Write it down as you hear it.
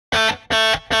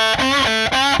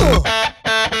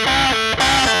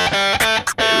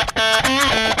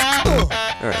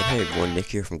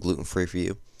here from Gluten Free for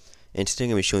You, and today I'm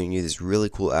going to be showing you this really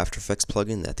cool After Effects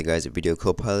plugin that the guys at Video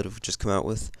Copilot have just come out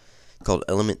with, called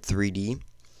Element 3D. And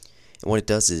what it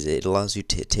does is it allows you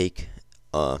to take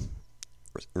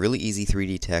really easy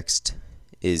 3D text.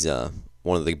 Is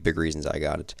one of the big reasons I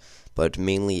got it, but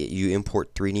mainly you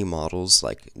import 3D models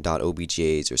like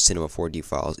 .objs or Cinema 4D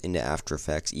files into After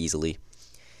Effects easily,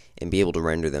 and be able to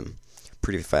render them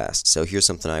pretty fast. So here's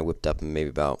something I whipped up in maybe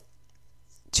about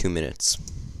 2 minutes.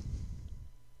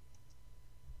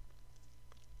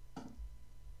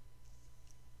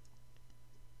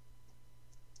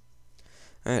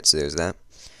 Alright, so there's that.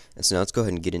 And so now let's go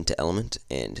ahead and get into Element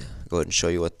and go ahead and show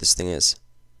you what this thing is.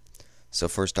 So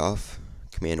first off,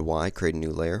 Command Y, create a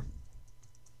new layer.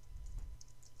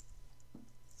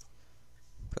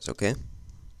 Press OK.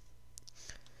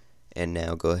 And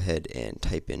now go ahead and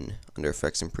type in under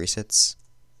Effects and Presets,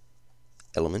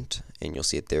 Element, and you'll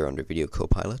see it there under Video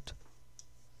Copilot.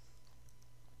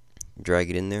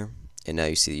 Drag it in there, and now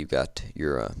you see that you've got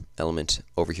your element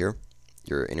over here,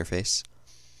 your interface.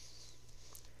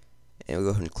 And we'll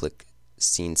go ahead and click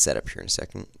Scene Setup here in a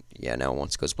second. Yeah, now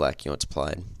once it goes black, you know it's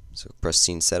applied. So press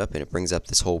Scene Setup, and it brings up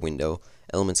this whole window.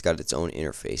 Element's got its own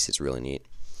interface. It's really neat.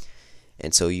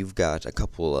 And so you've got a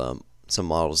couple, some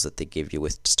models that they give you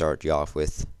with to start you off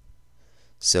with.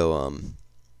 So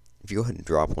if you go ahead and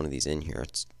drop one of these in here,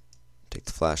 let's take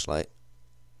the flashlight,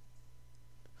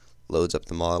 loads up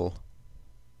the model,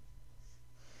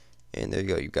 and there you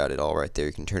go. You've got it all right there.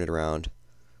 You can turn it around.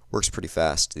 Works pretty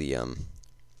fast. The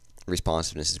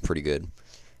responsiveness is pretty good.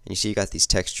 And you see you got these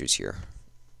textures here.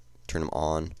 Turn them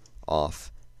on,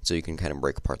 off, so you can kind of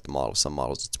break apart the model. Some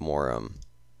models it's more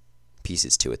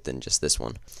pieces to it than just this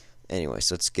one. Anyway,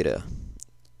 so let's get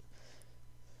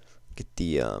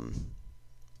the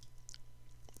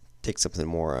take something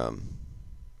more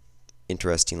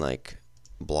interesting like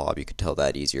blob. You could tell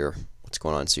that easier what's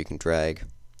going on, so you can drag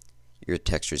your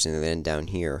textures, and then down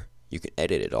here you can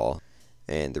edit it all,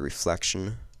 and the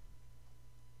reflection,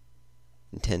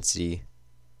 intensity,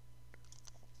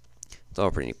 it's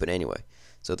all pretty neat. But anyway,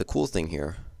 so the cool thing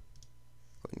here,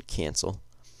 go ahead and cancel,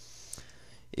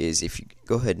 is if you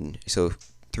go ahead and, so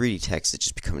 3D text has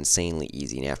just become insanely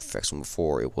easy in After Effects, when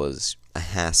before it was a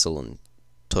hassle and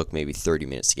took maybe 30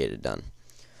 minutes to get it done.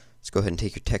 Let's go ahead and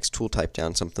take your text tool, type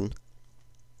down something,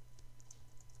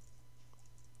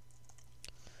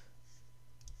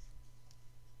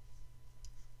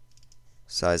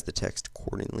 size the text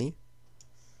accordingly.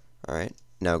 Alright,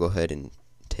 now go ahead and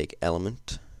take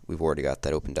Element. We've already got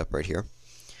that opened up right here.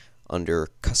 Under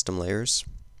Custom Layers,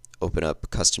 open up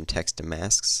Custom Text and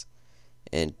Masks,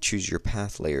 and choose your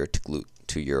path layer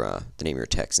to your the name of your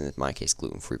text, and in my case,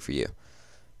 Gluten Free for You.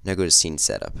 Now go to Scene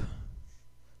Setup.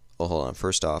 Oh, hold on.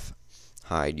 First off,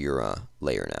 hide your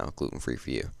layer now, Gluten Free for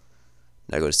You.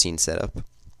 Now go to Scene Setup,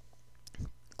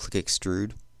 click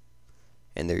Extrude,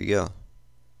 and there you go.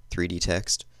 3D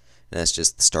text. And that's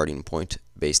just the starting point,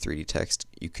 base 3D text.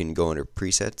 You can go under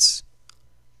Presets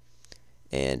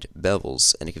and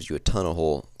Bevels, and it gives you a ton of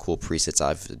cool presets.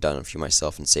 I've done a few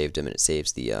myself and saved them, and it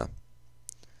saves the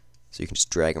so you can just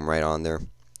drag them right on there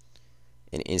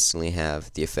and instantly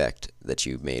have the effect that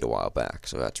you made a while back.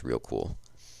 So that's real cool.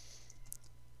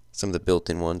 Some of the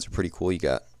built-in ones are pretty cool. You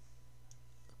got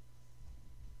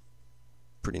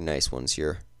pretty nice ones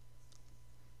here.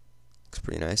 Looks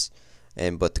pretty nice.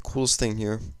 But the coolest thing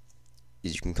here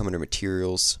is you can come under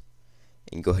Materials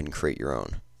and go ahead and create your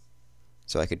own.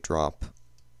 So I could drop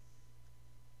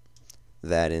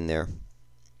that in there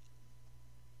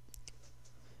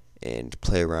and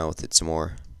play around with it some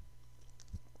more.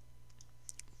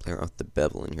 Play around with the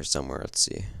bevel in here somewhere. Let's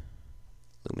see.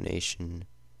 Illumination.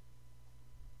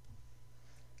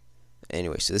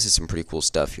 Anyway, so this is some pretty cool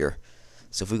stuff here.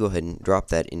 So if we go ahead and drop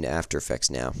that into After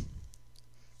Effects now,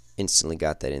 instantly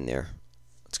got that in there.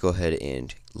 Let's go ahead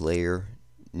and layer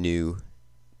new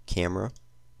camera.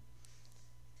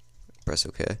 Press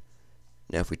OK.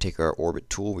 Now if we take our orbit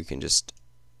tool, we can just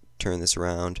turn this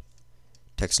around.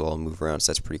 Text will all move around,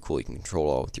 so that's pretty cool. You can control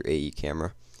all with your AE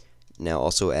camera. Now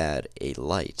also add a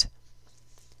light.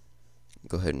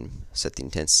 Go ahead and set the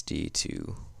intensity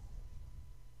to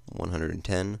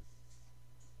 110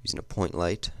 using a point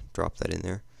light. Drop that in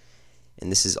there. And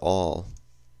this is all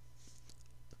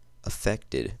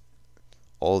affected.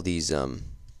 All these it's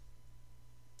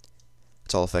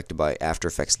all affected by After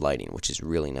Effects lighting, which is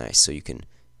really nice. So you can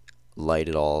light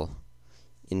it all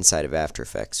inside of After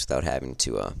Effects without having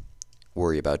to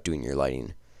worry about doing your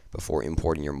lighting before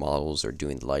importing your models or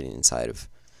doing the lighting inside of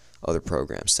other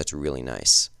programs. That's really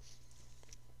nice.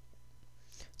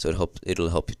 So it'll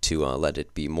help you to let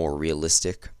it be more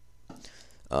realistic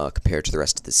compared to the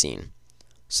rest of the scene.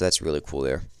 So that's really cool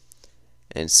there.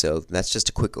 And so that's just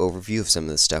a quick overview of some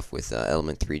of the stuff with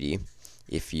Element 3D.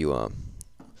 If you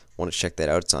want to check that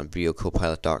out, it's on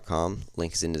videocopilot.com.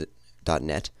 Link is in the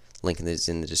 .net. Link is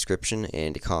in the description,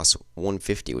 and it costs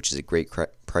 $150, which is a great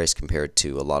price compared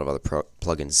to a lot of other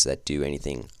plugins that do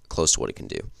anything close to what it can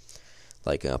do.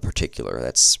 Like Particular,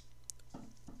 that's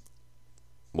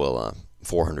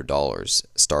 $400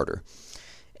 starter.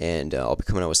 And I'll be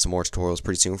coming out with some more tutorials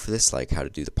pretty soon for this, like how to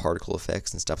do the particle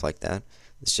effects and stuff like that.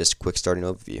 It's just a quick starting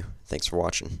overview. Thanks for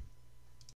watching.